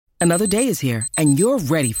Another day is here, and you're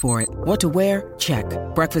ready for it. What to wear? Check.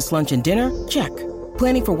 Breakfast, lunch, and dinner? Check.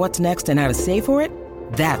 Planning for what's next and how to save for it?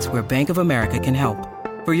 That's where Bank of America can help.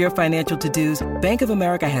 For your financial to-dos, Bank of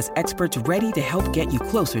America has experts ready to help get you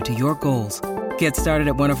closer to your goals. Get started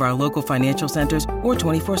at one of our local financial centers or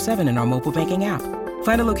 24/7 in our mobile banking app.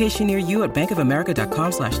 Find a location near you at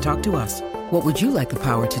bankofamerica.com/talktous. What would you like the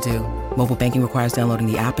power to do? Mobile banking requires downloading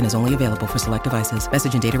the app and is only available for select devices.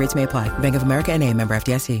 Message and data rates may apply. Bank of America N.A., member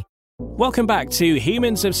FDIC. Welcome back to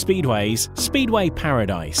Humans of Speedway's Speedway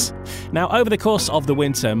Paradise. Now, over the course of the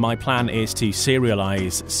winter, my plan is to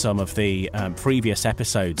serialise some of the previous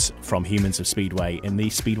episodes from Humans of Speedway in the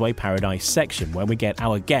Speedway Paradise section, where we get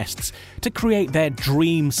our guests to create their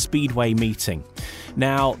dream Speedway meeting.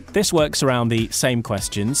 Now, this works around the same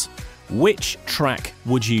questions. Which track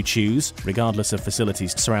would you choose, regardless of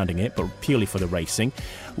facilities surrounding it, but purely for the racing?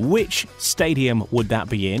 Which stadium would that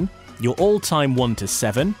be in? Your all-time 1 to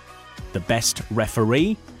 7, the best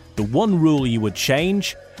referee, the one rule you would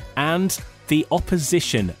change, and the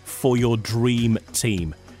opposition for your dream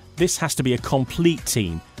team. This has to be a complete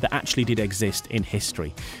team that actually did exist in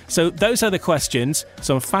history. So those are the questions,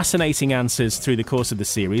 some fascinating answers through the course of the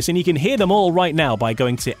series, and you can hear them all right now by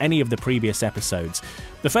going to any of the previous episodes.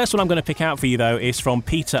 The first one I'm going to pick out for you, though, is from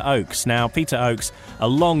Peter Oakes. Now, Peter Oakes, a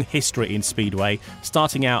long history in Speedway,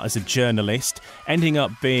 starting out as a journalist, ending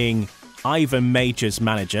up being Ivan Major's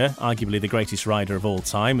manager, arguably the greatest rider of all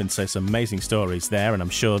time, and so some amazing stories there, and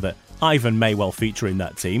I'm sure that Ivan may well feature in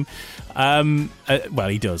that team. Well,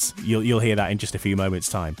 he does. You'll hear that in just a few moments'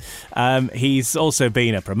 time. He's also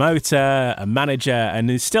been a promoter, a manager,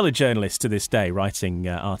 and is still a journalist to this day, writing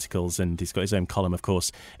articles, and he's got his own column, of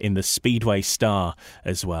course, in the Speedway Star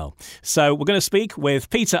as well. So we're going to speak with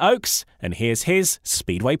Peter Oakes, and here's his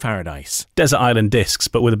Speedway Paradise. Desert Island Discs,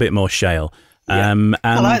 but with a bit more shale. Yeah. And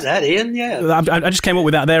I like that, Ian. Yeah, I just came up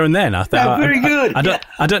with that there and then. I thought, very good.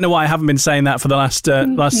 I don't know why I haven't been saying that for the last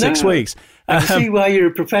 6 weeks. I see why you're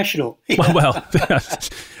a professional. Well,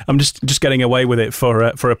 I'm just getting away with it for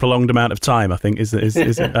a prolonged amount of time, I think, is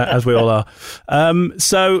as we all are.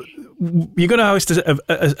 So you're going to host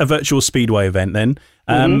a virtual Speedway event then.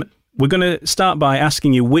 We're going to start by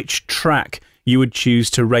asking you which track you would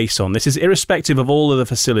choose to race on. This is irrespective of all of the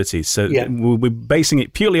facilities. So we're basing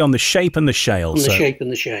it purely on the shape and the shale. Shape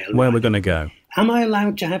and the shale. Where we're going to go. Am I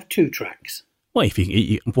allowed to have 2 tracks? Well,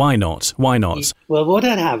 why not? Why not? Well, what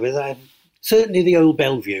I'd have is certainly the old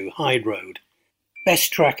Bellevue, Hyde Road.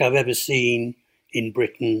 Best track I've ever seen in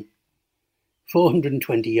Britain.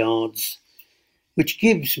 420 yards, which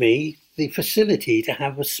gives me the facility to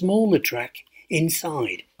have a smaller track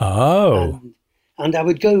inside. Oh. And I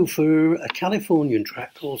would go for a Californian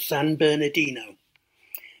track called San Bernardino.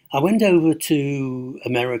 I went over to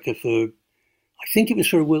America I think it was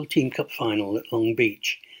for a World Team Cup final at Long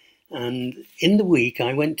Beach. And in the week,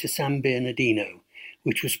 I went to San Bernardino,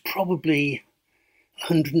 which was probably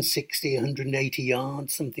 160, 180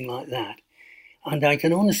 yards, something like that. And I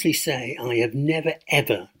can honestly say I have never,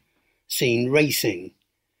 ever seen racing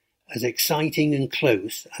as exciting and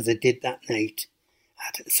close as I did that night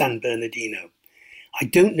at San Bernardino. I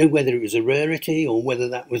don't know whether it was a rarity or whether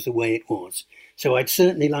that was the way it was. So I'd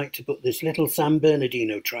certainly like to put this little San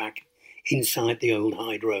Bernardino track inside the old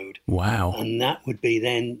Hyde Road. Wow. And that would be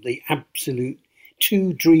then the absolute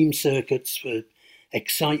 2 dream circuits for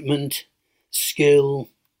excitement, skill,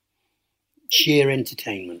 sheer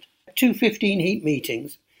entertainment. 2 15-heat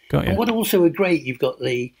meetings. Got you. And what also are great, you've got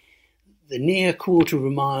the near quarter of a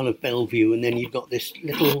mile of Bellevue, and then you've got this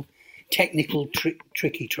little technical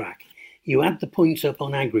tricky track. You add the points up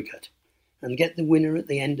on aggregate and get the winner at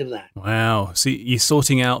the end of that. Wow. So you're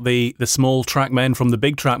sorting out the small track men from the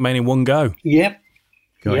big track men in one go? Yep.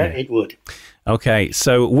 It would. Okay,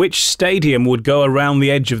 so which stadium would go around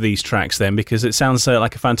the edge of these tracks then? Because it sounds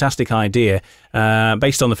like a fantastic idea.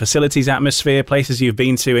 Based on the facilities, atmosphere, places you've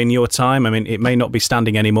been to in your time. I mean, it may not be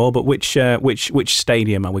standing anymore, but which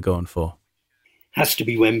stadium are we going for? Has to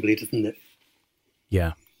be Wembley, doesn't it?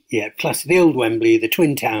 Yeah. Yeah, plus the old Wembley, the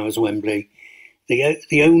Twin Towers Wembley.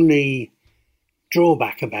 The only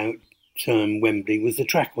drawback about Wembley was the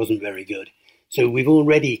track wasn't very good. So we've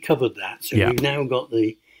already covered that. So we've now got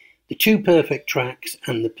the 2 perfect tracks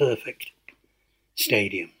and the perfect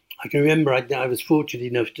stadium. I can remember I was fortunate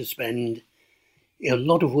enough to spend a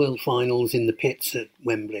lot of world finals in the pits at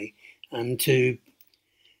Wembley, and to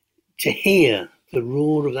hear the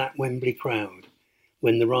roar of that Wembley crowd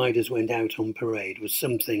when the riders went out on parade was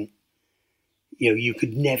something, you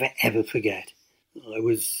could never, ever forget. I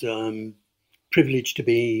was privileged to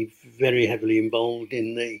be very heavily involved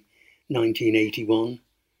in the 1981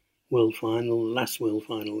 World Final, last World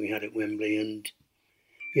Final we had at Wembley, and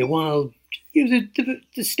while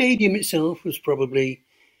the stadium itself was probably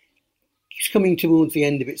coming towards the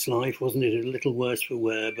end of its life, wasn't it? A little worse for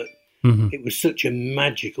wear, but it was such a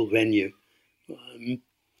magical venue.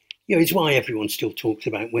 It's why everyone still talks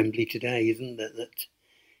about Wembley today, isn't it?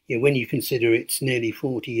 That when you consider it's nearly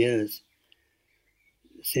 40 years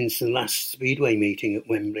since the last Speedway meeting at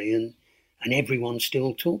Wembley, and everyone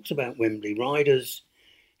still talks about Wembley. Riders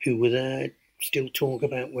who were there still talk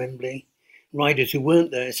about Wembley. Riders who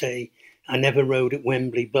weren't there say, I never rode at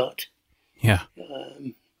Wembley, but... Yeah.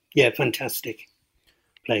 Fantastic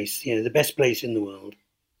place. The best place in the world.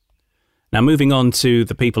 Now, moving on to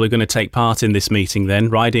the people who are going to take part in this meeting then,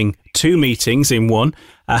 riding 2 meetings in one.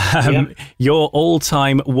 Your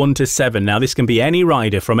all-time 1 to 7. Now, this can be any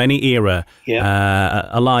rider from any era,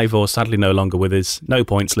 alive or sadly no longer with us. No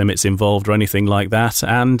points limits involved or anything like that.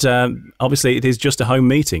 And obviously, it is just a home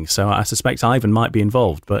meeting, so I suspect Ivan might be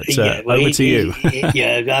involved. But over to you.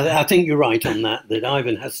 I think you're right on that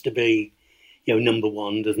Ivan has to be, number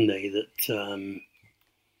one, doesn't he? That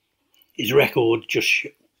his record just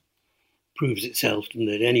proves itself, and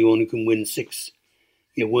that anyone who can win 6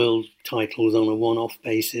 world titles on a one-off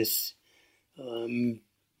basis,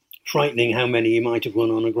 frightening how many he might have won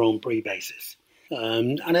on a Grand Prix basis.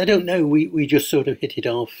 And I don't know, we just sort of hit it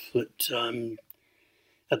off.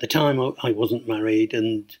 At the time I wasn't married,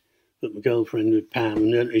 but my girlfriend was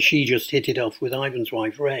Pam, and she just hit it off with Ivan's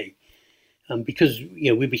wife Ray. Because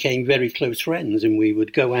we became very close friends, and we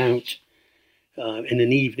would go out in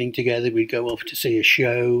an evening together. We'd go off to see a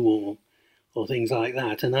show or things like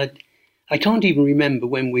that. And I can't even remember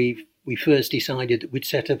when we first decided that we'd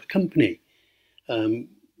set up a company.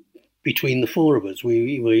 Between the 4 of us,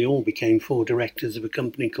 we all became 4 directors of a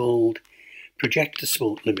company called Projector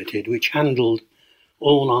Sport Limited, which handled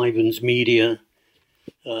all Ivan's media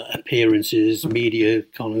appearances, media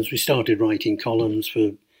columns. We started writing columns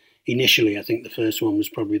for, initially, I think the first one was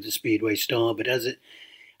probably the Speedway Star, but as it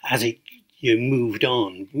moved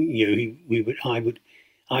on,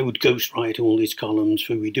 I would ghostwrite all these columns.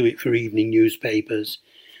 We'd do it for evening newspapers.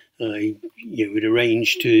 We'd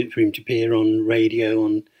arrange for him to appear on radio,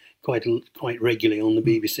 on quite regularly on the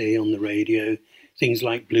BBC, on the radio. Things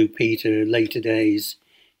like Blue Peter, Later Days,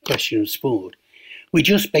 Question of Sport. We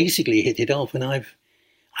just basically hit it off, and I've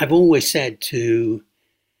always said to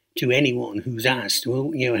anyone who's asked,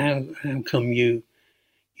 well, how come you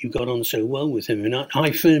got on so well with him? And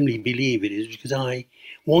I firmly believe it is because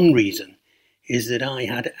one reason is that I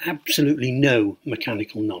had absolutely no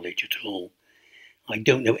mechanical knowledge at all. I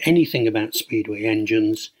don't know anything about Speedway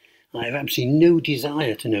engines. I have absolutely no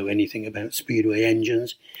desire to know anything about Speedway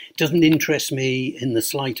engines. It doesn't interest me in the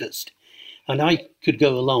slightest. And I could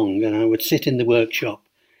go along and I would sit in the workshop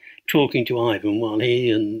talking to Ivan while he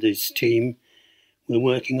and his team were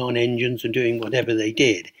working on engines and doing whatever they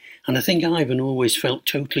did. And I think Ivan always felt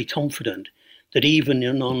totally confident that even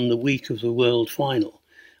on the week of the world final,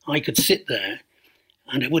 I could sit there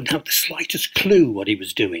and I wouldn't have the slightest clue what he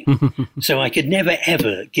was doing. So I could never,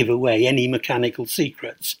 ever give away any mechanical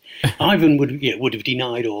secrets. Ivan would have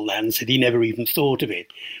denied all that and said he never even thought of it.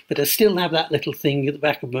 But I still have that little thing at the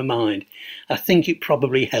back of my mind. I think it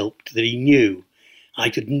probably helped that he knew I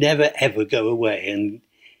could never, ever go away and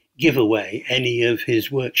give away any of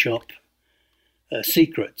his workshop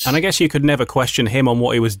secrets. And I guess you could never question him on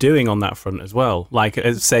what he was doing on that front as well, like,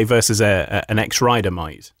 say, versus an ex-rider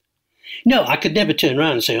might. No, I could never turn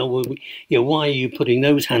around and say, why are you putting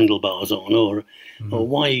those handlebars on? Or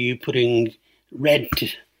why are you putting red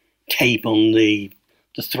tape on the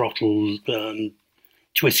throttle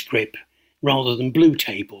twist grip rather than blue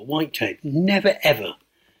tape or white tape? Never, ever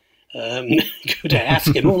could I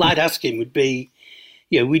ask him. All I'd ask him would be,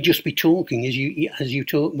 we'd just be talking as you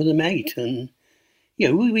talk with a mate. And,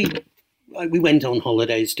 we went on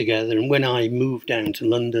holidays together. And when I moved down to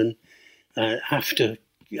London, after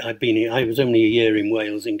I was only a year in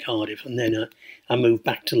Wales, in Cardiff, and then I moved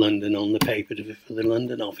back to London on the paper for the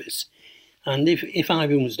London office. And if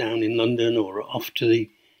Ivan was down in London or off to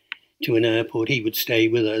an airport, he would stay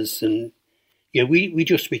with us, and we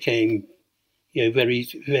just became very,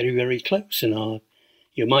 very, very close. And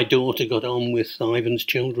my daughter got on with Ivan's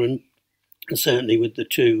children, and certainly with the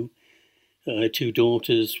two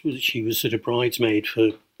daughters. She was sort of bridesmaid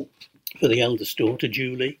for the eldest daughter,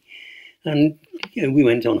 Julie. And we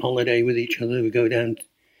went on holiday with each other. We go down.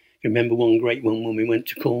 I remember one great one when we went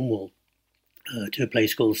to Cornwall, to a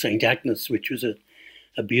place called St Agnes, which was a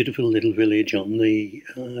beautiful little village on the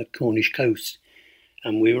Cornish coast.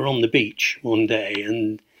 And we were on the beach one day,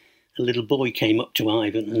 and a little boy came up to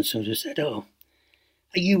Ivan and sort of said, "Oh,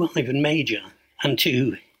 are you Ivan Major?" And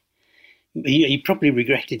to He probably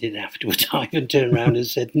regretted it afterwards. Ivan turned around and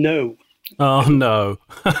said no. Oh no!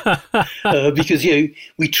 Because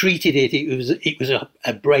we treated it. It was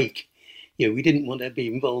a break. We didn't want to be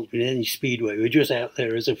involved in any speedway. We were just out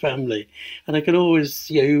there as a family. And I could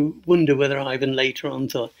always wonder whether Ivan later on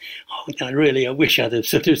thought, I wish I'd have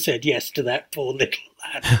sort of said yes to that poor little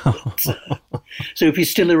lad. But, so if he's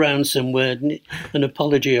still around somewhere, an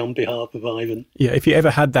apology on behalf of Ivan. Yeah, if you ever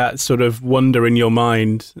had that sort of wonder in your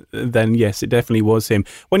mind, then yes, it definitely was him.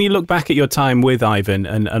 When you look back at your time with Ivan,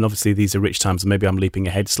 and obviously these are rich times, and maybe I'm leaping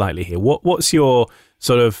ahead slightly here, what's your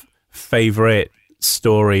sort of favourite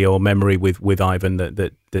story or memory with Ivan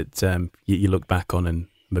that you look back on and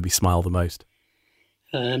maybe smile the most?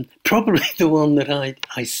 Probably the one that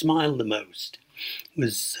I smiled the most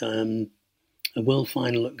was a world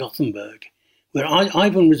final at Gothenburg, where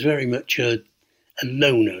Ivan was very much a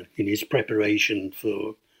loner in his preparation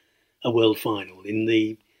for a world final. In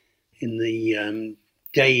the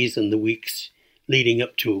days and the weeks leading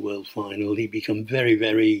up to a world final, he'd become very,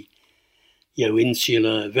 very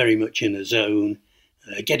insular, very much in a zone,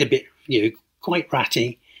 get a bit quite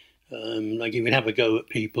ratty. Like he would have a go at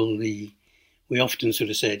people. We often sort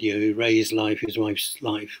of said, Ray's life, his wife's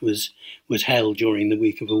life was hell during the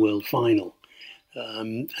week of a world final.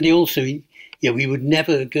 And he also, we would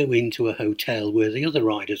never go into a hotel where the other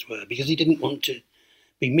riders were because he didn't want to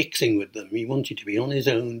be mixing with them. He wanted to be on his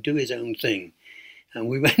own, do his own thing. And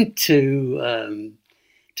we went to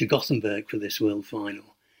Gothenburg for this world final.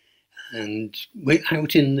 And we're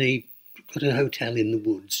out got a hotel in the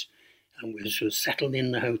woods. And we sort of settled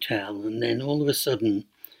in the hotel. And then all of a sudden,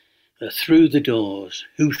 through the doors,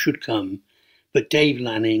 who should come but Dave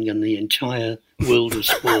Lanning and the entire World of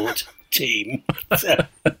Sport team. So,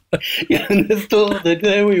 and the thought that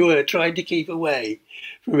there we were trying to keep away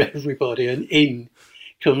from everybody, and in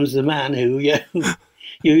comes the man who,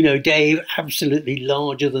 Dave, absolutely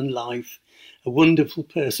larger than life, a wonderful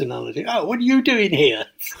personality. Oh, what are you doing here?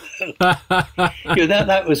 So,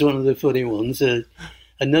 that was one of the funny ones.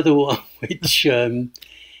 Another one which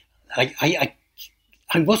I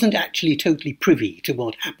wasn't actually totally privy to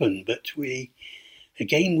what happened, but I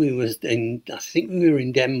think we were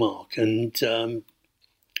in Denmark, and the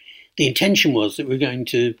intention was that we were going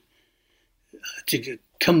to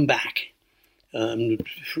come back.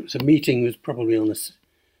 The meeting was probably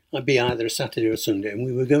I'd be either a Saturday or Sunday, and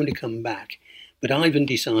we were going to come back. But Ivan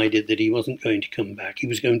decided that he wasn't going to come back. He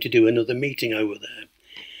was going to do another meeting over there,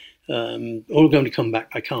 or going to come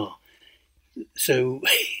back by car. So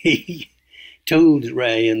he told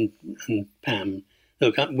Ray and Pam,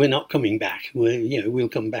 look, we're not coming back. We'll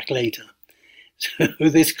come back later. So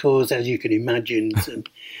this caused, as you can imagine,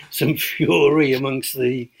 some fury amongst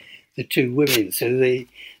the two women. So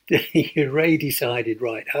Ray decided,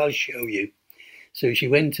 right, I'll show you. So she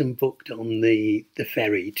went and booked on the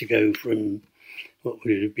ferry to go from what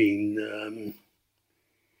would it have been,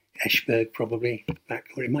 Eschberg probably, back,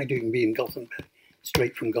 or it might even be in Gothenburg,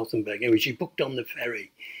 straight from Gothenburg. Anyway, she booked on the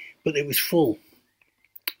ferry, but it was full.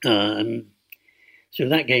 So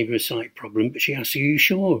that gave her a slight problem, but she asked, are you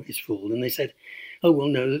sure it's full? And they said, oh, well,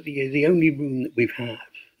 no, the only room that we have,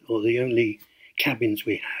 or the only cabins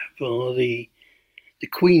we have, are the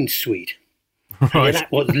Queen's suite. Right.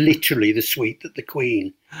 That was literally the suite that the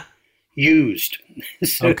Queen used.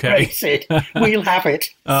 So okay. They said, we'll have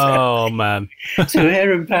it. Oh, man. So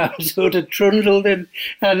Aaron Powell sort of trundled and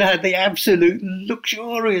had the absolute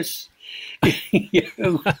luxurious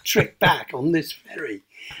trip back on this ferry.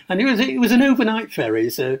 And it was an overnight ferry,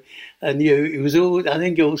 so, and it was all, I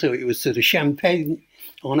think also it was sort of champagne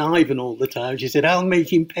on Ivan all the time. She said, I'll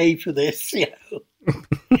make him pay for this,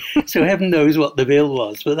 So heaven knows what the bill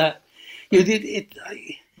was, but that,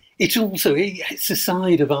 it's also, it's a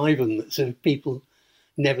side of Ivan that sort of people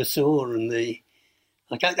never saw. And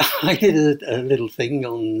I did a little thing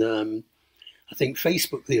on, I think,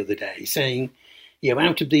 Facebook the other day saying,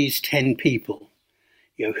 out of these 10 people,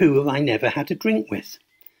 who have I never had a drink with?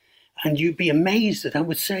 And you'd be amazed that I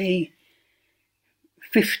would say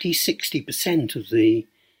 50, 60% of the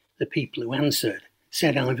people who answered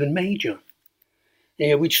said Ivan Major,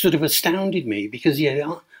 which sort of astounded me because,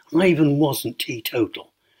 Ivan wasn't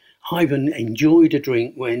teetotal. Ivan enjoyed a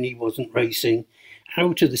drink when he wasn't racing.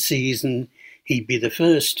 Out of the season, he'd be the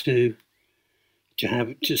first to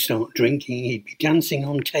start drinking. He'd be dancing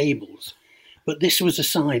on tables. But this was a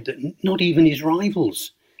side that not even his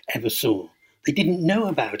rivals ever saw. They didn't know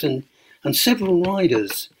about. And several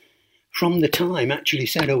riders from the time actually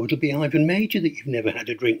said, oh, it'll be Ivan Major that you've never had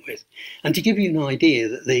a drink with. And to give you an idea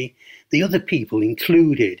that the other people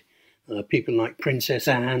included people like Princess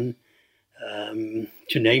Anne,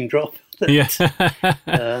 to name drop Yeah.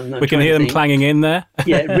 We can hear them clanging in there.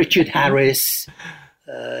 Yeah, Richard Harris,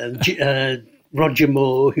 Roger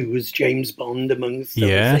Moore, who was James Bond, amongst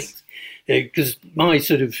other things. Because my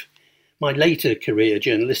later career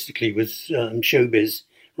journalistically was showbiz,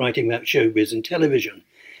 writing about showbiz and television.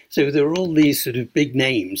 So there were all these sort of big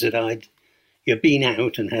names that I'd been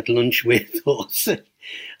out and had lunch with,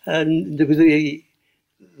 and there was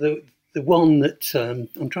the one that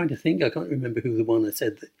I'm trying to think. I can't remember who the one I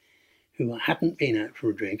said that who I hadn't been out for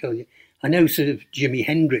a drink. I know sort of Jimi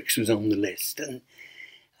Hendrix was on the list,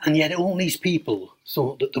 and yet all these people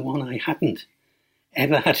thought that the one I hadn't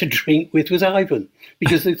ever had a drink with was Ivan,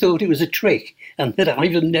 because they thought it was a trick and that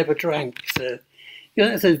Ivan never drank. So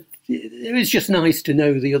it was just nice to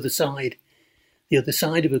know the other side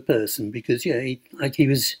of a person, because he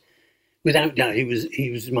was, without doubt, he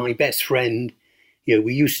was my best friend.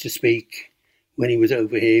 We used to speak when he was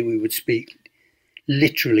over here. We would speak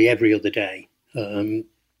literally every other day, and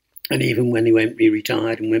even when he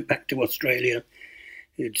retired and went back to Australia,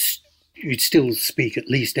 we'd still speak at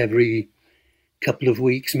least every couple of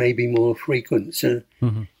weeks, maybe more frequent. So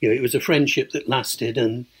it was a friendship that lasted,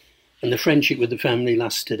 and the friendship with the family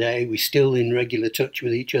lasts today. We're still in regular touch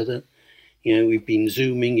with each other. We've been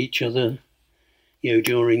Zooming each other,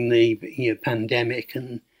 during the pandemic,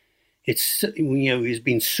 and it's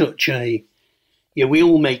been such a we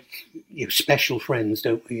all make special friends,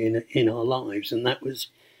 don't we, in our lives, and that was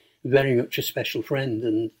very much a special friend.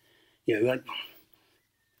 And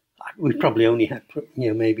we probably only had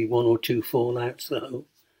maybe one or two fallouts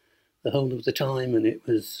the whole of the time, and it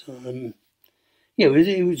was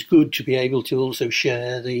it was good to be able to also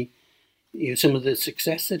share some of the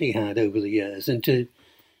success that he had over the years, and to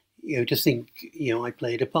think I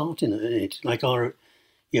played a part in it. Like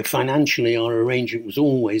financially, our arrangement was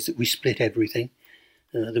always that we split everything.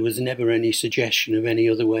 There was never any suggestion of any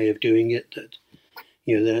other way of doing it. That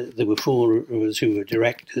there were four of us who were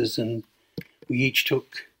directors, and we each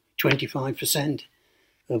took 25%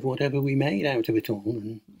 of whatever we made out of it all.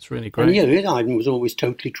 And it's really great. And Ivan was always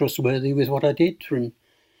totally trustworthy with what I did, from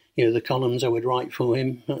the columns I would write for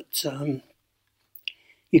him. But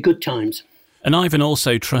good times. And Ivan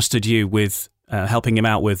also trusted you with helping him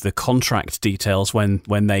out with the contract details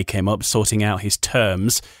when they came up, sorting out his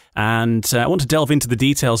terms. And I want to delve into the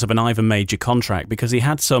details of an Ivan Major contract, because he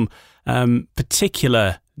had some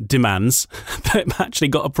particular demands that actually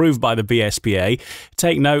got approved by the BSPA.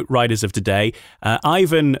 Take note, riders of today.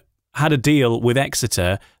 Ivan had a deal with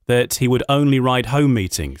Exeter that he would only ride home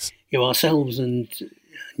meetings. Ourselves and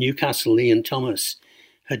Newcastle, Lee and Thomas,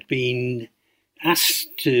 had been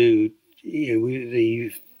asked to,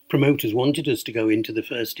 the promoters wanted us to go into the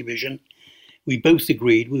First Division. We both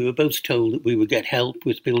agreed. We were both told that we would get help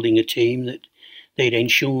with building a team, that they'd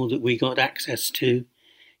ensure that we got access to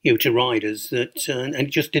riders, that and it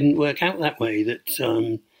just didn't work out that way.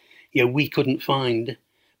 That we couldn't find,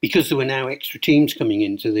 because there were now extra teams coming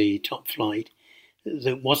into the top flight.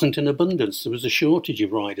 There wasn't an abundance. There was a shortage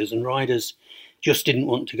of riders, and riders just didn't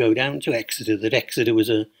want to go down to Exeter. That Exeter was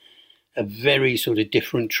a very sort of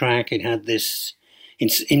different track. It had this,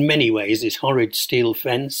 in many ways, this horrid steel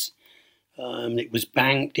fence. It was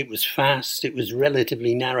banked. It was fast. It was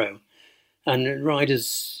relatively narrow, and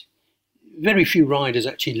riders. Very few riders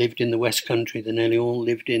actually lived in the West Country. They nearly all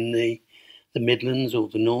lived in the Midlands or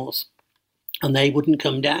the North, and they wouldn't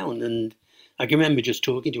come down. And I can remember just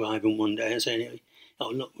talking to Ivan one day and saying,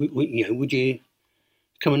 "Oh, look, would you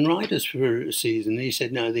come and ride us for a season?" And he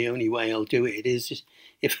said, "No, the only way I'll do it is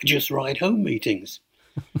if I just ride home meetings."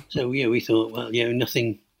 So we thought, well,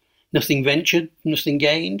 nothing ventured, nothing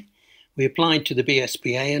gained. We applied to the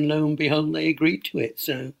BSPA, and lo and behold, they agreed to it.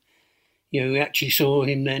 So. We actually saw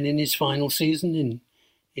him then in his final season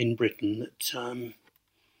in Britain. That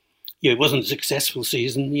it wasn't a successful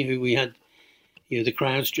season. We had the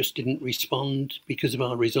crowds just didn't respond because of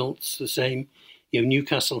our results. The same,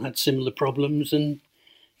 Newcastle had similar problems, and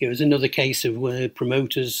it was another case of where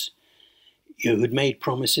promoters had made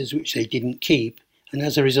promises which they didn't keep, and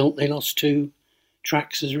as a result, they lost 2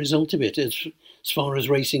 tracks as a result of it. As far as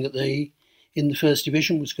racing in the First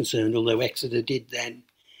Division was concerned, although Exeter did then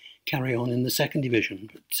carry on in the Second Division.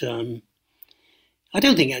 But I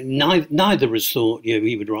don't think neither of us thought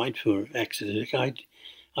he would ride for Exeter.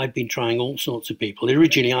 I'd been trying all sorts of people.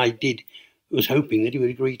 Originally, I was hoping that he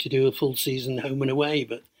would agree to do a full season home and away,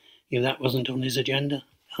 but that wasn't on his agenda.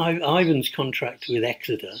 Ivan's contract with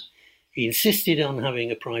Exeter, he insisted on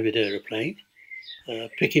having a private aeroplane,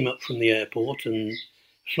 pick him up from the airport and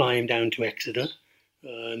fly him down to Exeter.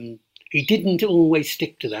 He didn't always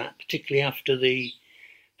stick to that, particularly after the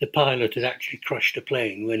pilot had actually crashed a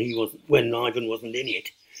plane when Ivan wasn't in it.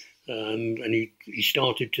 and he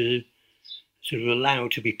started to sort of allow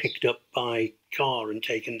to be picked up by car and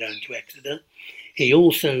taken down to Exeter. He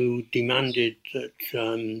also demanded that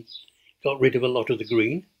got rid of a lot of the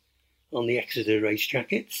green on the Exeter race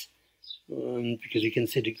jackets because he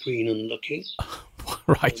considered green unlucky.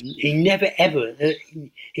 Right. He never ever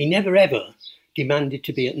demanded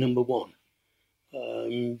to be at number one.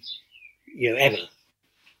 Ever.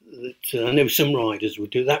 That I know some riders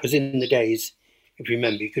would do. That was in the days, if you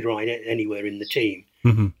remember, you could ride anywhere in the team.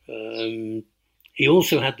 Mm-hmm. He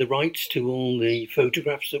also had the rights to all the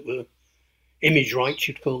photographs that were image rights,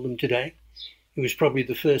 you'd call them today. He was probably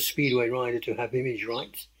the first Speedway rider to have image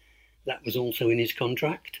rights. That was also in his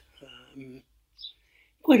contract.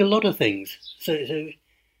 Quite a lot of things.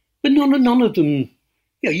 But none of them,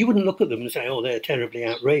 you wouldn't look at them and say, oh, they're terribly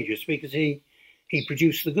outrageous, because he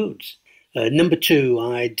produced the goods. Number two,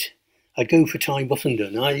 I'd go for Ty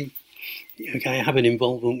Buffenden. I have an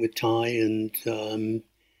involvement with Ty, and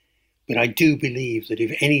but I do believe that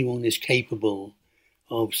if anyone is capable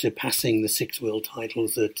of surpassing the 6 world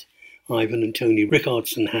titles that Ivan and Tony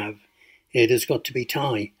Rickardson have, it has got to be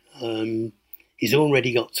Ty. He's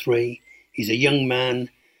already got 3. He's a young man.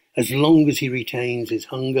 As long as he retains his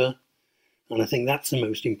hunger, and I think that's the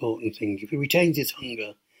most important thing. If he retains his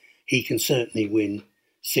hunger, he can certainly win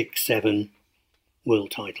 6, 7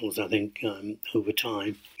 world titles, I think, over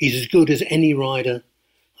time. He's as good as any rider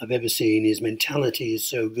I've ever seen. His mentality is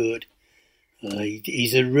so good.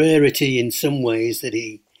 He's a rarity in some ways that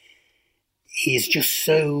he is just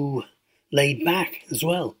so laid back as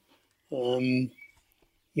well. He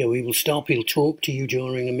will stop, he'll talk to you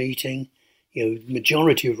during a meeting. The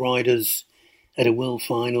majority of riders at a world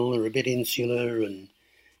final are a bit insular and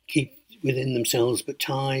keep within themselves, but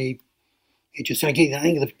Ty, I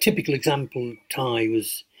think the typical example of Ty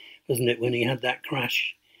wasn't it, when he had that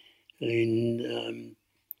crash in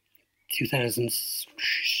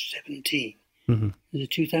 2017? Mm-hmm. Was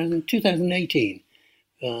it 2018?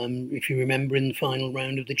 If you remember, in the final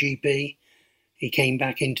round of the GP, he came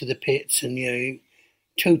back into the pits and,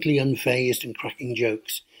 totally unfazed and cracking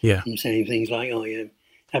jokes. Yeah. And saying things like, oh, you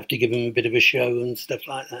have to give him a bit of a show and stuff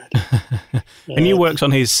like that. And you worked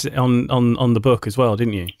on his on the book as well,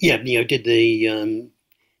 didn't you? Yeah, did the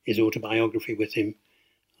his autobiography with him,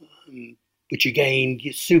 which again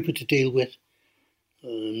is super to deal with.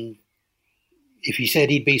 If he said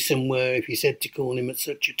he'd be somewhere, if he said to call him at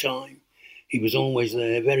such a time, he was always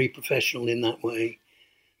there, very professional in that way.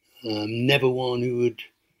 Never one who would,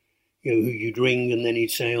 who you'd ring and then he'd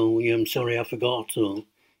say, oh, I'm sorry, I forgot, or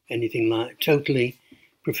anything like that. Totally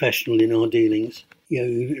professional in our dealings.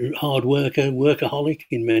 Hard worker, workaholic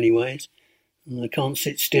in many ways. Can't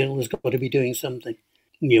sit still, has got to be doing something.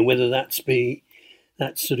 Whether that's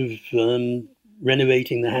sort of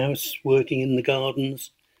renovating the house, working in the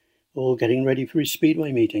gardens, or getting ready for his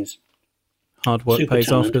Speedway meetings. Hard work Super pays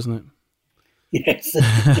talent. off, doesn't it? Yes.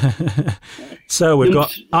 So we've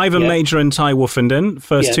got Ivan Major and Ty Wuffenden,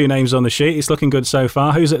 first 2 names on the sheet. It's looking good so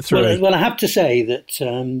far. Who's at 3? Well, I have to say that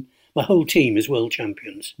my whole team is world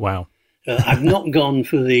champions. Wow. I've not gone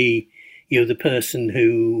for the person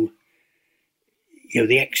who,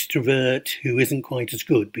 the extrovert who isn't quite as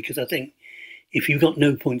good, because I think if you've got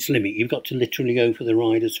no points limit, you've got to literally go for the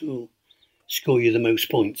riders who will score you the most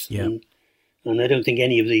points. Yeah. And I don't think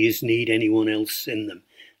any of these need anyone else in them.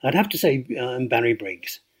 I'd have to say Barry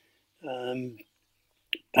Briggs.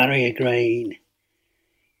 Barry again,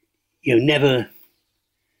 never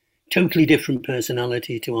totally different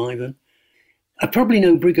personality to Ivan. I probably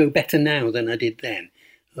know Brigo better now than I did then,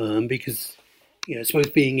 because, I suppose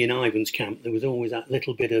being in Ivan's camp, there was always that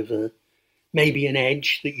little bit of maybe an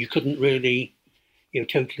edge that you couldn't really,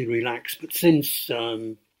 totally relax. But since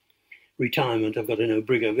retirement, I've got to know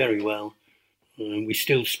Brigo very well. We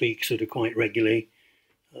still speak sort of quite regularly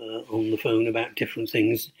on the phone about different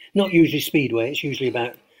things. Not usually Speedway, it's usually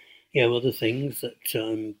about, other things that,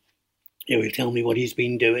 he'll tell me what he's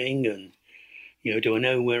been doing and, do I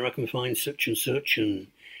know where I can find such and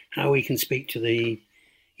how we can speak to the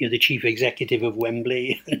chief executive of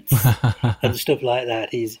Wembley and stuff like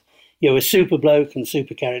that. He's, a super bloke and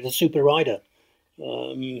super character, super rider.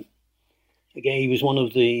 Again, he was one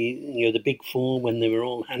of the big 4 when they were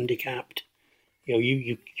all handicapped.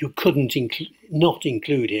 You couldn't not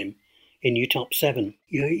include him in your top 7.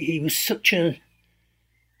 He was such a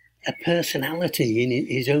personality in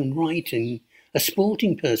his own right, and a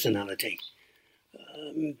sporting personality.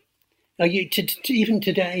 Even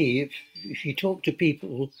today, if you talk to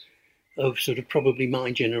people of sort of probably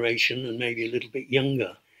my generation and maybe a little bit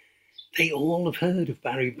younger, they all have heard of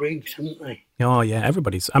Barry Briggs, haven't they? Oh, yeah,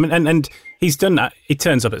 everybody's. I mean, and he's done that. He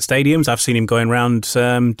turns up at stadiums. I've seen him going around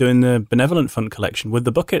doing the Benevolent Fund collection with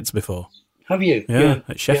the buckets before. Have you? Yeah,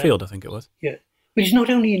 at Sheffield, I think it was. Yeah. But he's not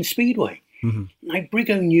only in Speedway. Mm-hmm. Like,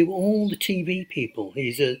 Briggo knew all the TV people.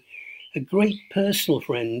 He's a great personal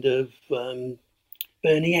friend of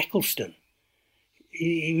Bernie Eccleston.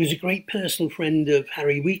 He was a great personal friend of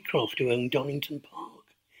Harry Wheatcroft, who owned Donington Park.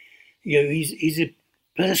 You know, he's a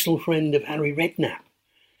personal friend of Harry Redknapp.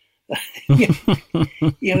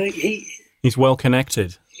 You know, he's well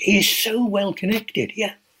connected. He's so well connected,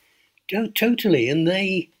 yeah, totally. And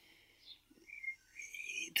they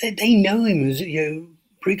know him as, you know,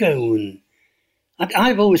 Briggo. And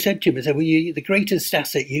I've always said to him, I said, well, the greatest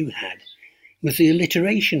asset you had was the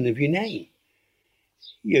alliteration of your name.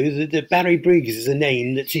 You know, the Barry Briggs is a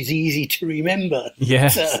name that's easy to remember.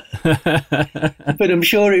 Yes. But I'm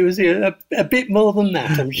sure it was a bit more than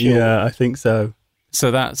that, I'm sure. Yeah, I think so.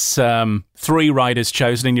 So that's 3 riders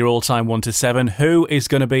chosen in your all-time 1 to 7. Who is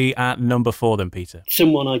going to be at number 4 then, Peter?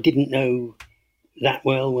 Someone I didn't know that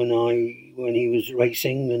well when he was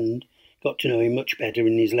racing, and got to know him much better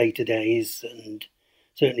in his later days, and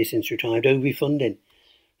certainly since retired, Ovi Fundin,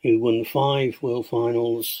 who won 5 World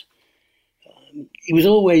Finals. He was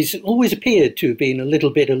always appeared to have been a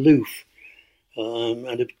little bit aloof,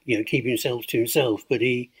 and keep himself to himself. But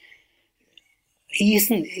he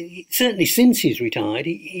isn't, certainly since he's retired.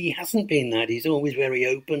 He hasn't been that. He's always very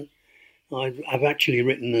open. I've actually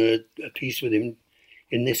written a piece with him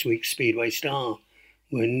in this week's Speedway Star,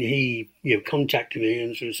 when he contacted me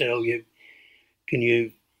and sort of said, "Oh, can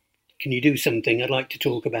you do something? I'd like to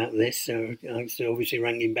talk about this." So I obviously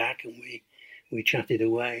rang him back, and we chatted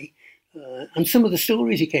away. And some of the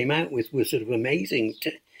stories he came out with were sort of amazing.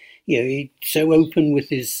 He's so open with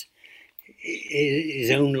his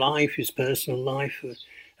own life, his personal life.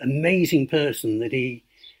 Amazing person that he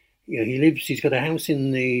lives. He's got a house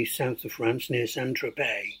in the south of France near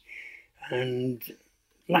Saint-Tropez. And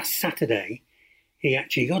last Saturday, he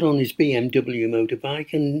actually got on his BMW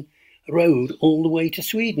motorbike and rode all the way to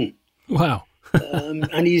Sweden. Wow!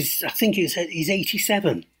 And he's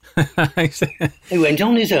 87. He went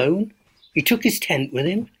on his own. He took his tent with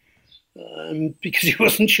him because he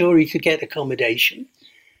wasn't sure he could get accommodation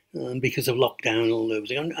because of lockdown and all those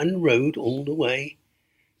things, and rode all the way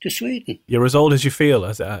to Sweden. You're as old as you feel,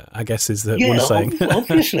 as I guess is the one saying.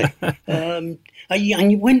 Obviously. And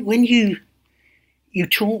when you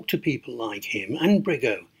talk to people like him and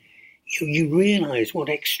Briggo, you realise what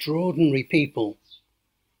extraordinary people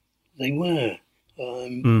they were.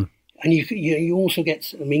 And you also get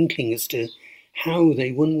some inkling as to how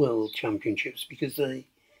they won world championships, because they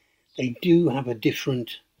do have a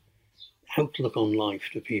different outlook on life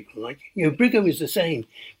to people. Like, Briggo is the same.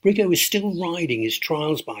 Briggo is still riding his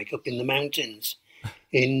trials bike up in the mountains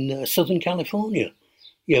in Southern California.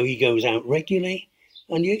 He goes out regularly,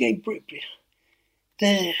 and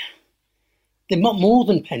they're more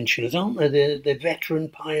than pensioners, aren't they? They're veteran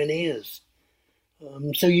pioneers.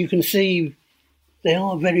 So you can see they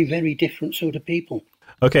are very, very different sort of people.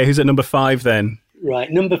 Okay, who's at number 5 then?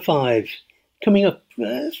 Right, number 5. Coming up,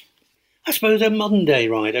 I suppose a modern day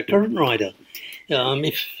rider, current rider.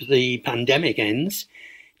 If the pandemic ends,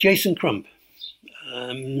 Jason Crump.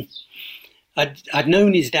 I'd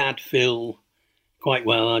known his dad, Phil, quite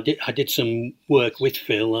well. I did some work with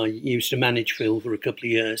Phil. I used to manage Phil for a couple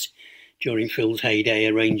of years during Phil's heyday,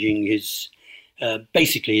 arranging his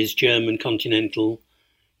German Continental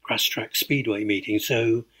Grass Track Speedway meeting.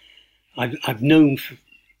 So I've known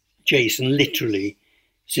Jason literally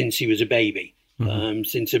since he was a baby,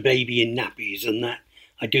 since a baby in nappies, and that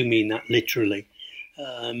I do mean that literally.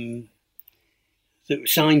 That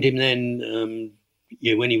signed him then,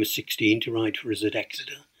 when he was 16 to ride for us at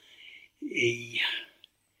Exeter. He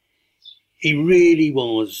really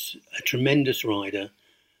was a tremendous rider.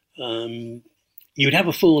 You would have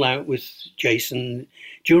a fallout with Jason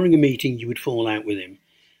during a meeting. You would fall out with him,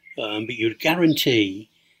 but you'd guarantee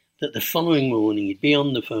that the following morning he'd be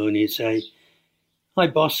on the phone. He'd say, "Hi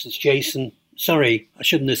boss, it's Jason. Sorry, I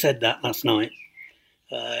shouldn't have said that last night."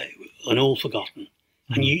 And all forgotten.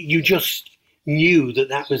 And you just knew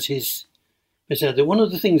that was his. One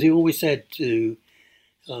of the things he always said to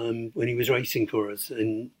when he was racing for us,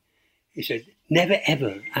 and he said, "Never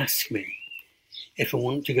ever ask me if I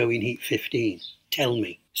want to go in heat 15. Tell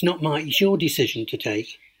me. It's your decision to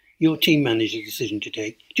take, your team manager's decision to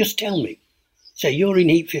take. Just tell me. Say you're in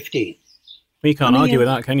heat 15. You can't argue with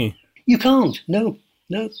that, can you? You can't. No,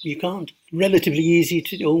 you can't. Relatively easy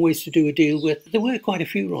to do a deal with. There were quite a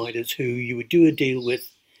few riders who you would do a deal with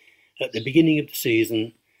at the beginning of the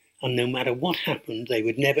season, And no matter what happened, they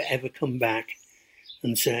would never, ever come back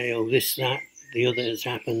and say, oh, this, that, the other has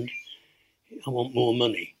happened. I want more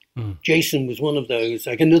money. Jason was one of those,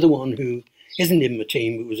 like another one who isn't in my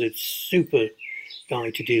team, but was a super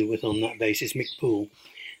guy to deal with on that basis, Mick Poole.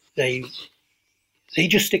 They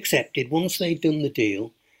just accepted, once they'd done the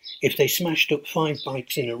deal, if they smashed up 5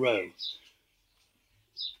 bikes in a row,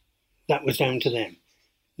 that was down to them.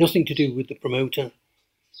 Nothing to do with the promoter.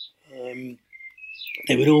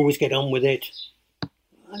 They would always get on with it.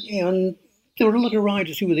 And there were a lot of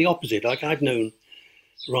riders who were the opposite. Like I'd known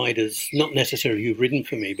riders, not necessarily who've ridden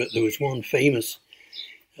for me, but there was one famous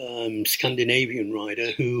Scandinavian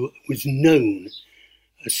rider who was known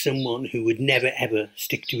as someone who would never ever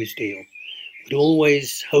stick to his deal, would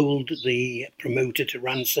always hold the promoter to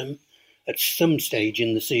ransom at some stage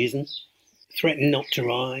in the season, threatened not to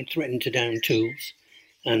ride, threatened to down tools.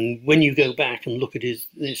 And when you go back and look at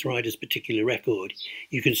this rider's particular record,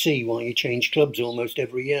 you can see why he changed clubs almost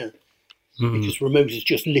every year, because promoters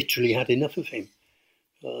just literally had enough of him.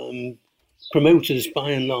 Promoters,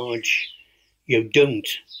 by and large, don't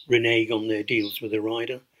renege on their deals with a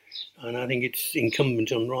rider. And I think it's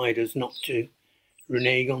incumbent on riders not to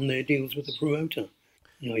renege on their deals with the promoter.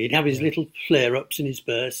 He'd have his little flare-ups and his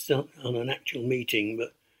bursts on an actual meeting,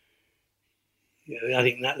 but I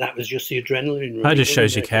think that was just the adrenaline. Really, that just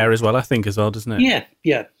shows you care as well, I think, as well, doesn't it?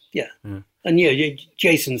 Yeah. And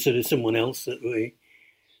Jason's sort of someone else that we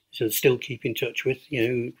sort of still keep in touch with,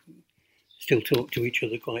 still talk to each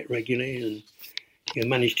other quite regularly, and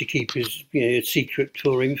managed to keep his secret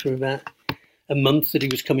for him for about a month that he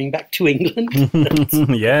was coming back to England.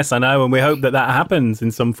 Yes, I know, and we hope that happens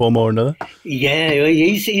in some form or another. Yeah,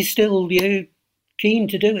 he's still keen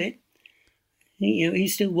to do it. He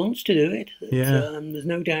still wants to do it. There's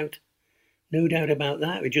no doubt about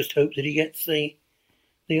that. We just hope that he gets the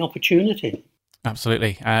opportunity.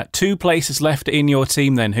 Absolutely. 2 places left in your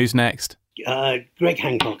team then. Who's next? Greg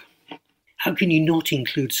Hancock. How can you not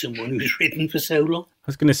include someone who's ridden for so long? I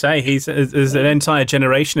was going to say, there's an entire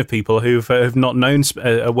generation of people who've have not known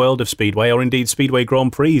a world of Speedway, or indeed Speedway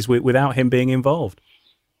Grand Prix, without him being involved.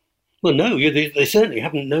 Well, no, they certainly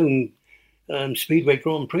haven't known Speedway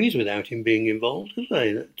Grand Prix without him being involved, have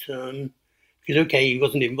they? Because, okay, he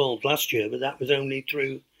wasn't involved last year, but that was only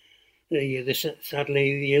through,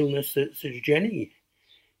 sadly, the illness that sort of Jenny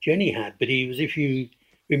had. But he was, if you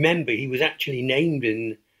remember, he was actually named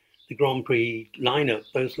in the Grand Prix lineup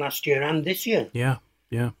both last year and this year. Yeah.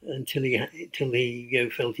 Until he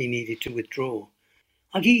felt he needed to withdraw.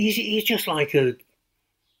 He's just like a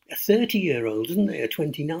 30-year-old, isn't he? A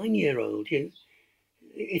 29-year-old.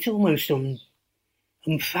 It's almost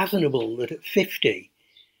unfathomable that at 50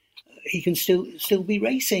 he can still be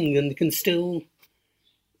racing and can still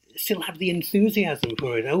have the enthusiasm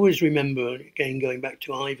for it. I always remember, again, going back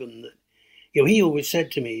to Ivan, that he always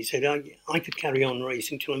said to me, he said, I could carry on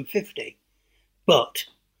racing till I'm 50, but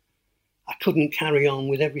I couldn't carry on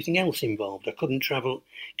with everything else involved. I couldn't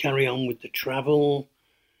carry on with the travel,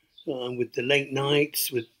 with the late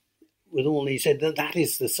nights, with all. He said that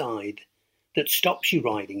is the side that stops you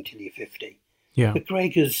riding till you're 50. Yeah. But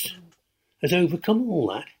Greg has overcome all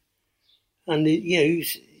that, and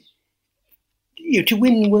to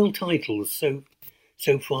win world titles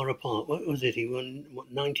so far apart. What was it? He won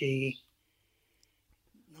 90,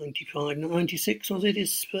 95, 96. Was it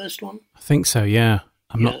his first one? I think so. Yeah.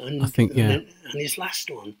 And his last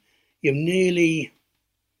one, nearly,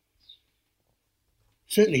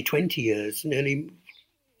 certainly 20 years, nearly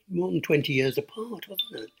more than 20 years apart,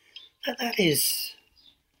 wasn't it? That is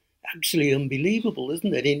absolutely unbelievable,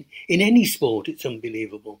 isn't it? In any sport, it's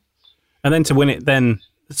unbelievable. And then to win it then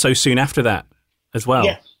so soon after that as well.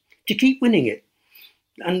 Yeah, to keep winning it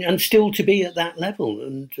and still to be at that level.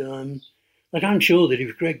 And I'm sure that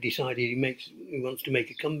if Greg decided he wants to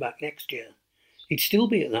make a comeback next year, he'd still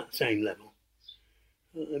be at that same level.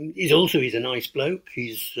 He's a nice bloke.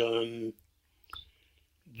 He's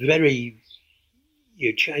very,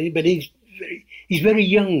 but he's very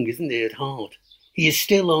young, isn't he, at heart? He is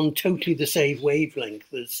still on totally the same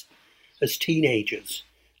wavelength as teenagers,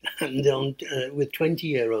 and with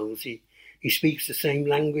 20-year-olds, he speaks the same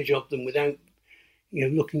language of them without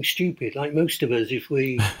looking stupid, like most of us. If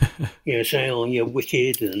we say, "Oh, you're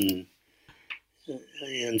wicked," and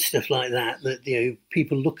stuff like that,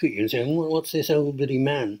 people look at you and say, what's this old bloody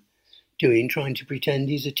man doing trying to pretend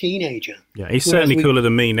he's a teenager? Yeah, he's certainly cooler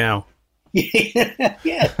than me now.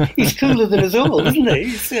 Yeah, he's cooler than us all, isn't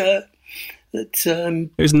he?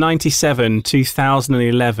 It was 97,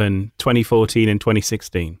 2011, 2014 and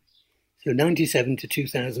 2016. So 97 to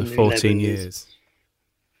 2011. 14 years.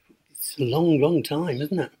 It's a long, long time,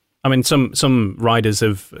 isn't it? I mean, some riders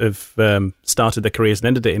have started their careers and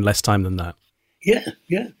ended it in less time than that. Yeah,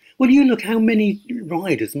 yeah. Well, you look how many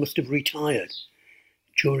riders must have retired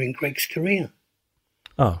during Greg's career.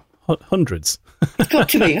 Oh, hundreds. It's got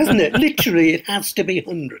to be, hasn't it? Literally, it has to be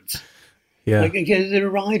hundreds. Yeah. There are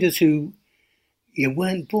riders who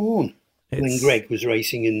weren't born when Greg was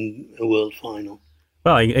racing in a world final.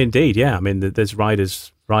 Well, indeed, yeah. I mean, there's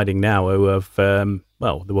riders riding now who have,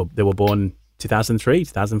 they were born 2003,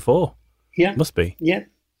 2004. Yeah. Must be. Yeah.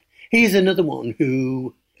 Here's another one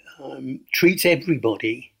who treats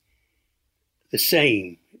everybody the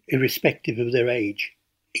same, irrespective of their age.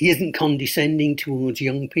 He isn't condescending towards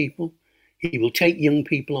young people. He will take young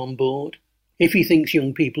people on board. If he thinks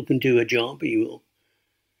young people can do a job, he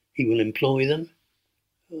will employ them.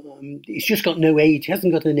 He's just got no age. He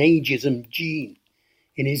hasn't got an ageism gene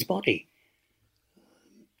in his body.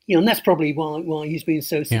 And that's probably why he's been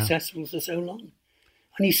so successful for so long.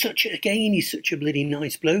 And he's such a bloody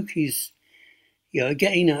nice bloke. He's,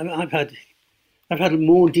 again, I've had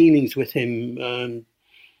more dealings with him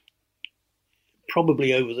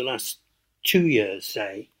probably over the last 2 years,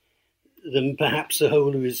 say, than perhaps the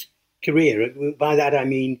whole of his career. By that I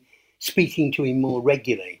mean speaking to him more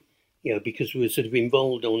regularly, because we were sort of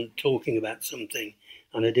involved on talking about something,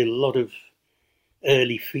 and I did a lot of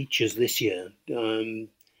early features this year,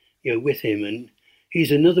 with him. And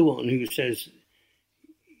he's another one who says,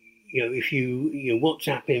 if you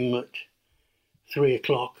WhatsApp him at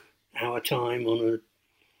 3:00 our time on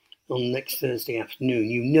next Thursday afternoon,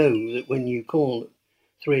 you know that when you call at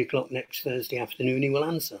 3:00 next Thursday afternoon, he will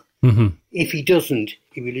answer. Mm-hmm. If he doesn't,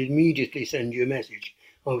 he will immediately send you a message.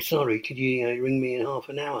 Oh, sorry, could you ring me in half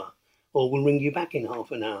an hour? Or we'll ring you back in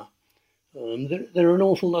half an hour. There are an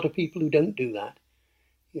awful lot of people who don't do that.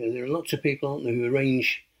 There are lots of people, aren't there, who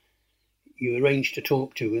you arrange to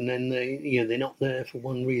talk to, and then they're not there for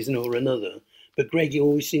one reason or another. But Greg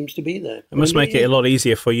always seems to be there. It must make it a lot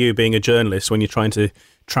easier for you being a journalist when you're trying to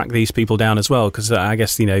track these people down as well, because I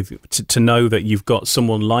guess, to know that you've got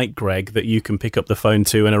someone like Greg that you can pick up the phone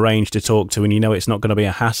to and arrange to talk to, and it's not going to be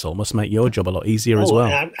a hassle, must make your job a lot easier as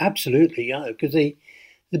well. Absolutely, yeah. Because the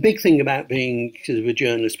big thing about being sort of a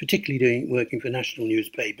journalist, particularly working for national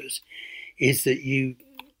newspapers, is that you,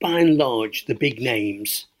 by and large, the big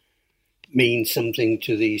names mean something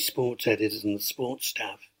to the sports editors and the sports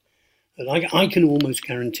staff. I can almost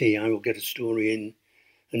guarantee I will get a story in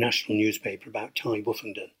a national newspaper about Ty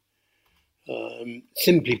Buffington,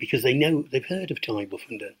 simply because they've heard of Ty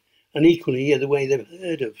Buffington, and equally the way they've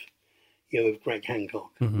heard of Greg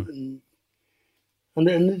Hancock. Mm-hmm. And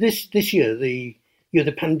then this year the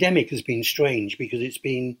pandemic has been strange because it's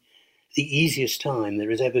been the easiest time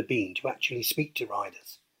there has ever been to actually speak to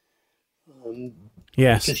riders.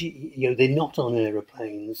 Yes, because they're not on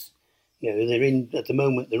aeroplanes. At the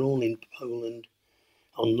moment they're all in Poland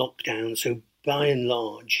on lockdown. So by and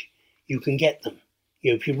large, you can get them.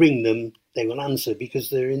 If you ring them, they will answer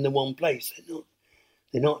because they're in the one place.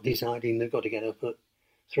 They're not deciding they've got to get up at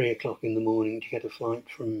 3:00 in the morning to get a flight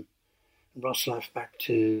from Wrocław back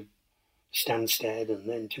to Stansted, and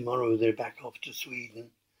then tomorrow they're back off to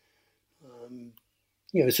Sweden.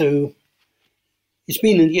 So it's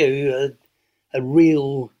been a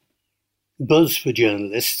real buzz for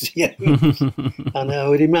journalists, and I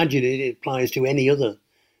would imagine it applies to any other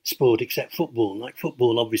sport except football. Like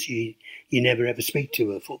football, obviously, you never ever speak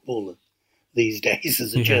to a footballer these days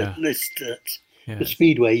as a journalist. The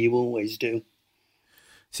Speedway, you always do.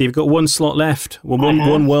 So you've got one slot left,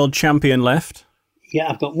 one world champion left. Yeah,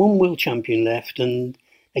 I've got one world champion left, and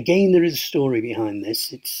again, there is a story behind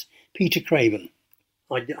this. It's Peter Craven.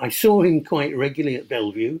 I saw him quite regularly at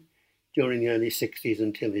Bellevue during the early 60s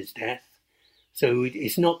until his death. So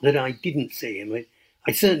it's not that I didn't see him.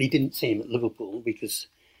 I certainly didn't see him at Liverpool because,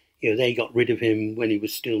 they got rid of him when he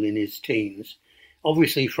was still in his teens.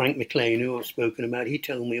 Obviously, Frank McLean, who I've spoken about, he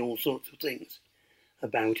told me all sorts of things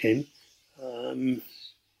about him.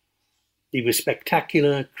 He was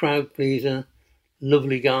spectacular, crowd pleaser,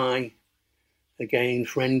 lovely guy, again,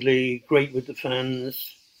 friendly, great with the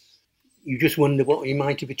fans. You just wonder what he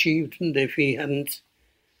might have achieved if he hadn't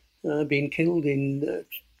been killed in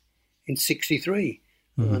 63,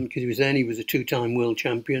 because he was a two-time world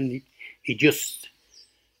champion. He just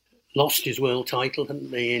lost his world title,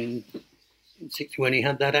 hadn't he, in 60 when he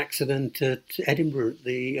had that accident at Edinburgh at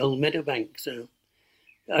the Old Meadowbank. So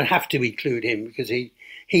I have to include him because he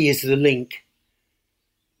is the link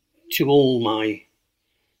to all my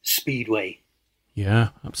Speedway. Yeah,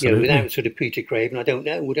 absolutely. Without sort of Peter Craven, I don't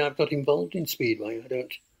know. Would I have got involved in Speedway? I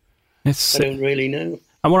don't really know.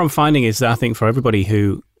 And what I'm finding is that I think for everybody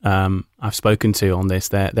who I've spoken to on this,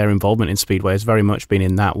 their involvement in Speedway has very much been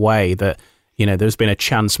in that way that, there's been a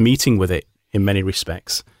chance meeting with it in many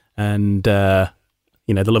respects. And, the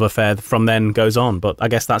love affair from then goes on. But I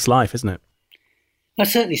guess that's life, isn't it?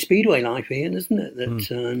 That's certainly Speedway life, Ian, isn't it?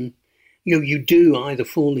 That, you do either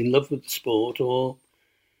fall in love with the sport or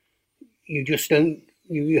you just don't,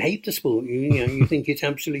 you hate the sport. You think it's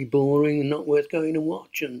absolutely boring and not worth going and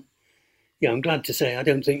watch. And, I'm glad to say I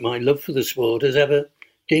don't think my love for the sport has ever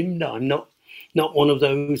dimmed. I'm not one of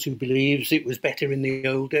those who believes it was better in the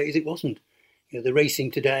old days. It wasn't. The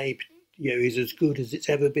racing today, is as good as it's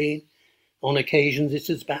ever been. On occasions, it's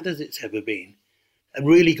as bad as it's ever been. A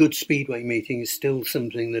really good Speedway meeting is still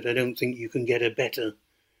something that I don't think you can get a better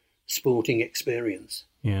sporting experience.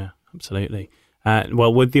 Yeah, absolutely.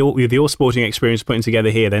 Well, with your sporting experience putting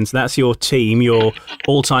together here then, so that's your team, your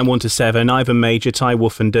all-time 1 to 7, Ivan Major, Ty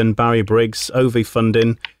Woofenden, Barry Briggs, Ovi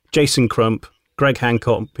Fundin, Jason Crump, Greg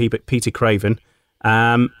Hancock, Peter Craven.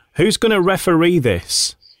 Who's going to referee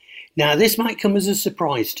this? Now, this might come as a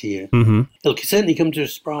surprise to you. Mm-hmm. It'll certainly come to a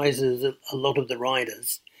surprise as a lot of the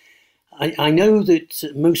riders. I know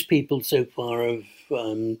that most people so far have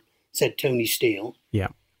said Tony Steele. Yeah.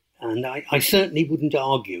 And I certainly wouldn't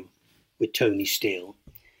argue with Tony Steele.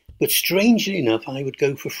 But strangely enough, I would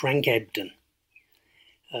go for Frank Ebden.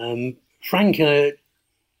 Frank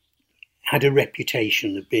had a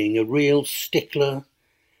reputation of being a real stickler,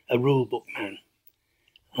 a rulebook man.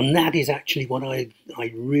 And that is actually what I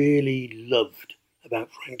really loved about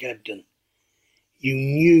Frank Ebden. You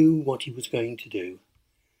knew what he was going to do.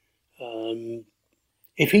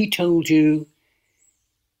 If he told you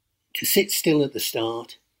to sit still at the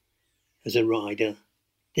start as a rider,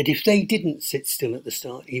 that if they didn't sit still at the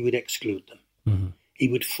start, he would exclude them. Mm-hmm. He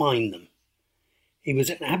would fine them. He was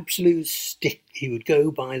an absolute stick. He would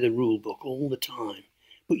go by the rule book all the time.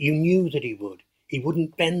 But you knew that he would. He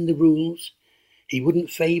wouldn't bend the rules. He wouldn't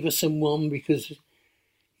favour someone because,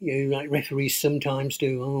 like referees sometimes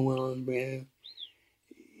do. Oh, well,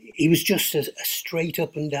 he was just a straight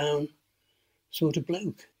up and down sort of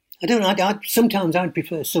bloke. I don't know. Sometimes I'd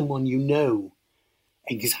prefer someone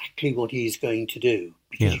exactly what he's going to do,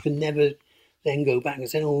 because you can never then go back and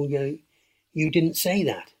say, oh, you didn't say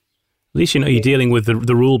that. At least you're dealing with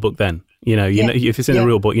the rule book then. You know, if it's in the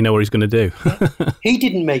rule book, you know what he's going to do. He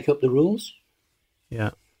didn't make up the rules.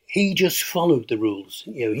 Yeah. He just followed the rules.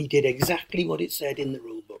 He did exactly what it said in the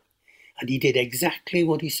rule book. And he did exactly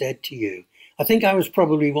what he said to you. I think I was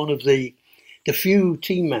probably one of the few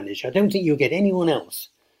team managers. I don't think you'll get anyone else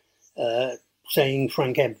saying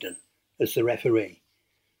Frank Ebden as the referee.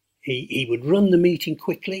 He would run the meeting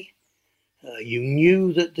quickly. You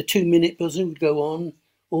knew that the 2-minute buzzer would go on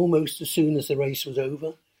almost as soon as the race was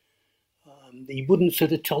over. He wouldn't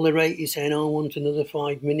sort of tolerate you saying, I want another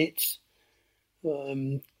 5 minutes.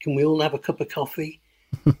 Can we all have a cup of coffee?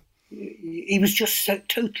 He was just so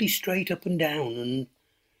totally straight up and down.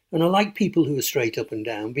 And I like people who are straight up and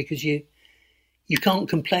down, because you can't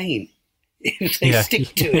complain if they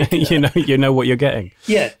stick to it. You know what you're getting.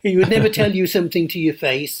 Yeah, he would never tell you something to your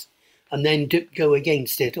face and then go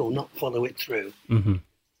against it or not follow it through. Mm-hmm.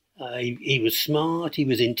 He was smart, he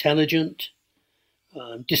was intelligent.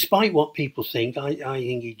 Despite what people think, I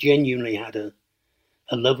think he genuinely had a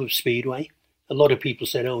love of Speedway. A lot of people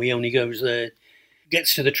said, he only goes there,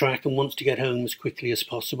 gets to the track and wants to get home as quickly as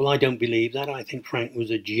possible. I don't believe that. I think Frank was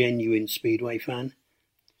a genuine Speedway fan.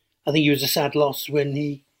 I think he was a sad loss when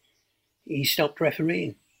he stopped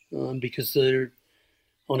refereeing, because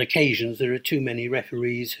on occasions there are too many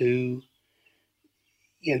referees who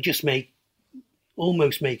just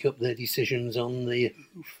almost make up their decisions on the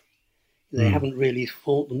hoof. They haven't really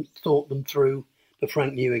thought them through, but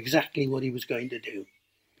Frank knew exactly what he was going to do.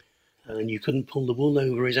 And you couldn't pull the wool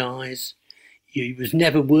over his eyes. It was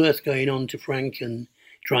never worth going on to Frank and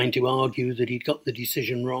trying to argue that he'd got the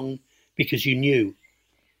decision wrong, because you knew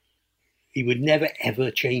he would never, ever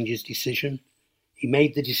change his decision. He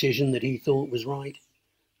made the decision that he thought was right.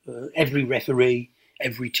 Every referee,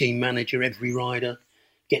 every team manager, every rider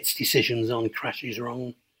gets decisions on crashes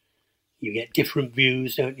wrong. You get different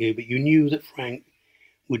views, don't you? But you knew that Frank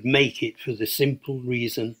would make it for the simple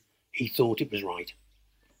reason he thought it was right.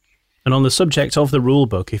 And on the subject of the rule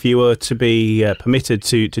book, if you were to be permitted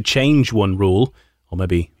to change one rule, or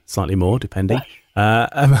maybe slightly more, depending,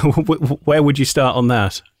 where would you start on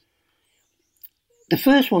that? The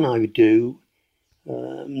first one I would do,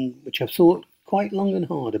 which I've thought quite long and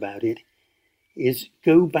hard about it, is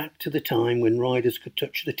go back to the time when riders could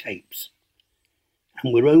touch the tapes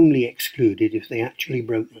and were only excluded if they actually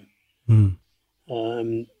broke them.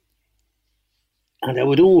 And I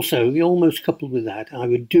would also, almost coupled with that, I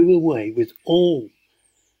would do away with all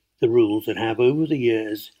the rules that have, over the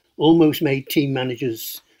years, almost made team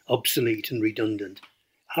managers obsolete and redundant.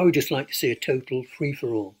 I would just like to see a total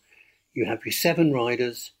free-for-all. You have your 7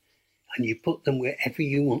 riders and you put them wherever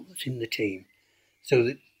you want in the team, so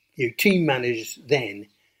that your team managers then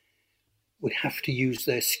would have to use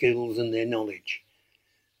their skills and their knowledge.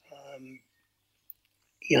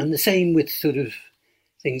 And the same with sort of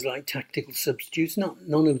things like tactical substitutes.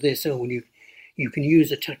 None of this, you can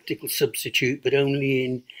use a tactical substitute, but only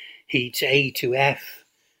in heats A to F,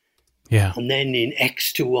 and then in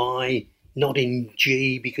X to Y, not in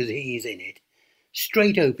G because he's in it.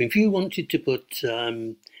 Straight open. If you wanted to put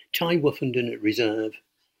Ty Wuffenden at reserve,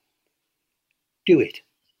 do it.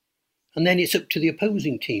 And then it's up to the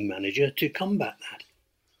opposing team manager to combat that.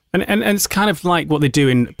 And it's kind of like what they do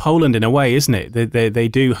in Poland in a way, isn't it? They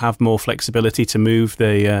do have more flexibility to move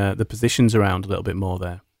the positions around a little bit more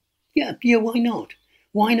there. Yeah, why not?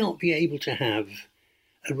 Why not be able to have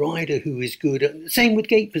a rider who is good? Same with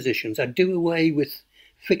gate positions. I'd do away with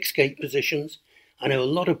fixed gate positions. I know a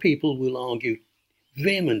lot of people will argue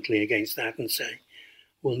vehemently against that and say,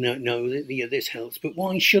 well, no, this helps. But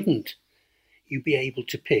why shouldn't you be able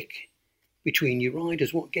to pick between your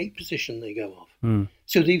riders what gate position they go off?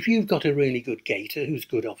 So that if you've got a really good gaiter who's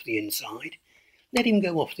good off the inside, let him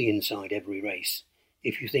go off the inside every race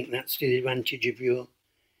if you think that's to the advantage of your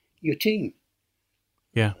team.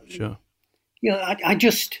 Yeah, sure.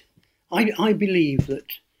 I believe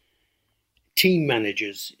that team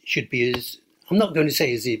managers should be I'm not going to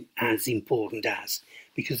say as important as,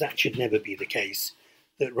 because that should never be the case,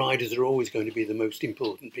 that riders are always going to be the most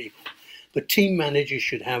important people. But team managers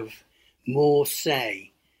should have more say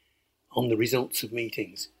on the results of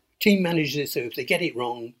meetings. Team managers, so if they get it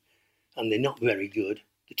wrong and they're not very good,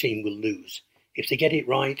 the team will lose. If they get it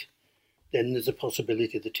right, then there's a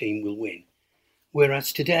possibility the team will win.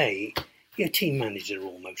 Whereas today, team managers are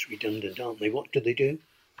almost redundant, aren't they? What do?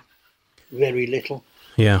 Very little.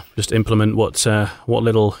 Yeah, just implement what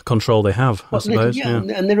little control they have, I suppose.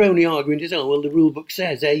 And their only argument is, the rule book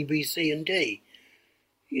says A, B, C and D.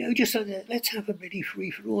 Just like that, let's have a bloody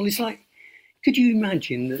free-for-all. It's like, could you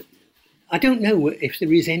imagine that? I don't know if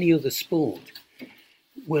there is any other sport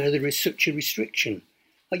where there is such a restriction.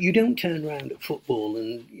 Like, you don't turn around at football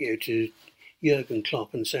and to Jurgen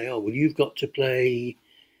Klopp and say, you've got to play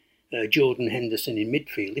Jordan Henderson in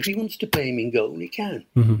midfield. If he wants to play him in goal, he can.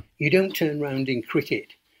 Mm-hmm. You don't turn around in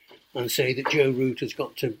cricket and say that Joe Root has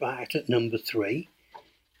got to bat at number 3.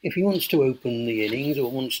 If he wants to open the innings or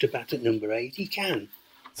wants to bat at number 8, he can.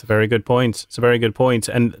 It's a very good point.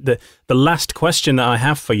 And the last question that I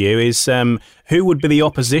have for you is, who would be the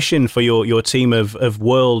opposition for your team of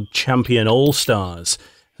world champion all-stars?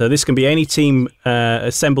 So this can be any team,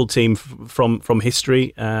 assembled team from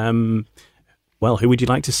history. Who would you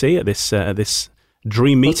like to see at this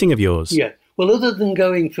dream meeting of yours? Yeah. Well, other than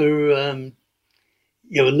going for a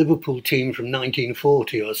Liverpool team from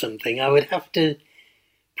 1940 or something, I would have to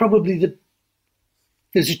probably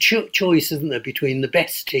there's a choice, isn't there, between the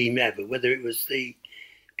best team ever, whether it was the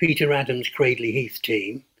Peter Adams Cradley Heath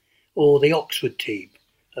team or the Oxford team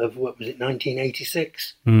of,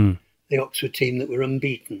 1986? The Oxford team that were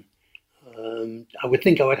unbeaten. I would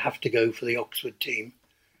think I would have to go for the Oxford team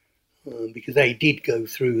because they did go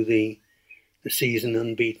through the season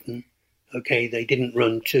unbeaten. Okay, they didn't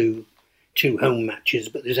run two home matches,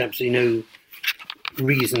 but there's absolutely no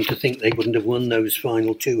reason to think they wouldn't have won those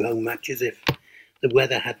final 2 home matches if the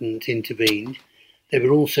weather hadn't intervened. They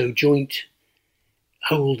were also joint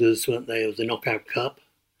holders, weren't they, of the Knockout Cup.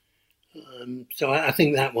 So I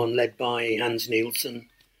think that one, led by Hans Nielsen,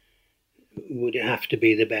 would have to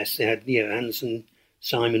be the best. They had, Hansen,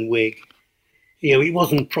 Simon Wigg. It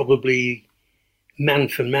wasn't probably man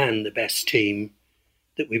for man the best team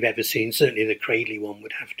that we've ever seen. Certainly the Cradley one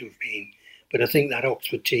would have to have been. But I think that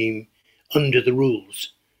Oxford team, under the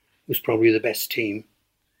rules, was probably the best team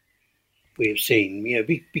we have seen,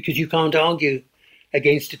 because you can't argue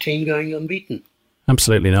against a team going unbeaten.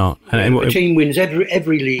 Absolutely not. If a team wins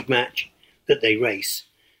every league match that they race,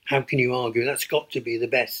 how can you argue? That's got to be the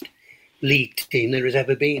best league team there has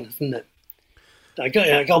ever been, hasn't it?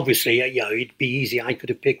 Obviously, it'd be easy. I could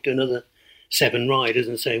have picked another 7 riders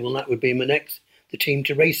and say, well, that would be the team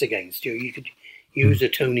to race against. You could use a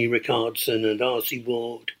Tony Rickardson and R.C.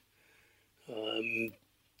 Ward.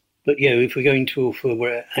 But if we're going for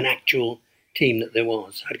an actual team that there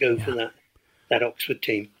was, I'd go for that Oxford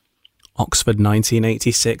team. Oxford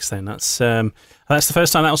 1986. Then that's the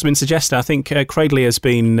first time that was been suggested. I think Cradley has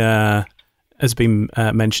been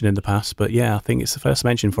mentioned in the past, but I think it's the first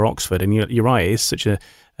mention for Oxford. And you're right, it is such a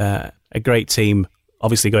great team.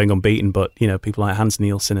 Obviously going unbeaten, but people like Hans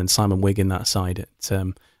Nielsen and Simon Wigg in that side, it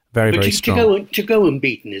Very, but very strong. To go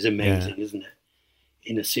unbeaten is amazing, isn't it?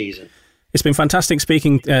 In a season. It's been fantastic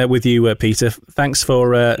speaking with you, Peter. Thanks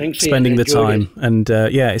for spending the time, and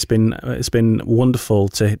it's been wonderful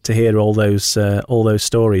to hear all those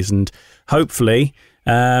stories, and hopefully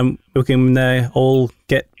we can all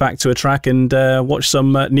get back to a track and watch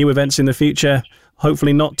some new events in the future.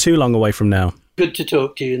 Hopefully, not too long away from now. Good to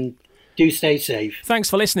talk to you, and do stay safe. Thanks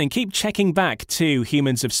for listening. Keep checking back to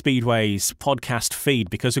Humans of Speedway's podcast feed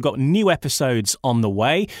because we've got new episodes on the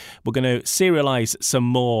way. We're going to serialise some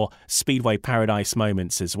more Speedway Paradise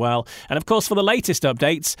moments as well. And of course, for the latest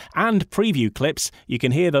updates and preview clips, you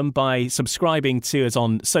can hear them by subscribing to us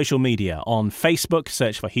on social media. On Facebook,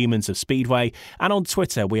 search for Humans of Speedway. And on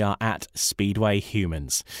Twitter, we are at Speedway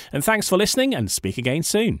Humans. And thanks for listening, and speak again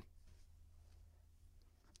soon.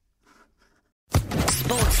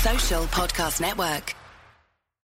 Sports Social Podcast Network.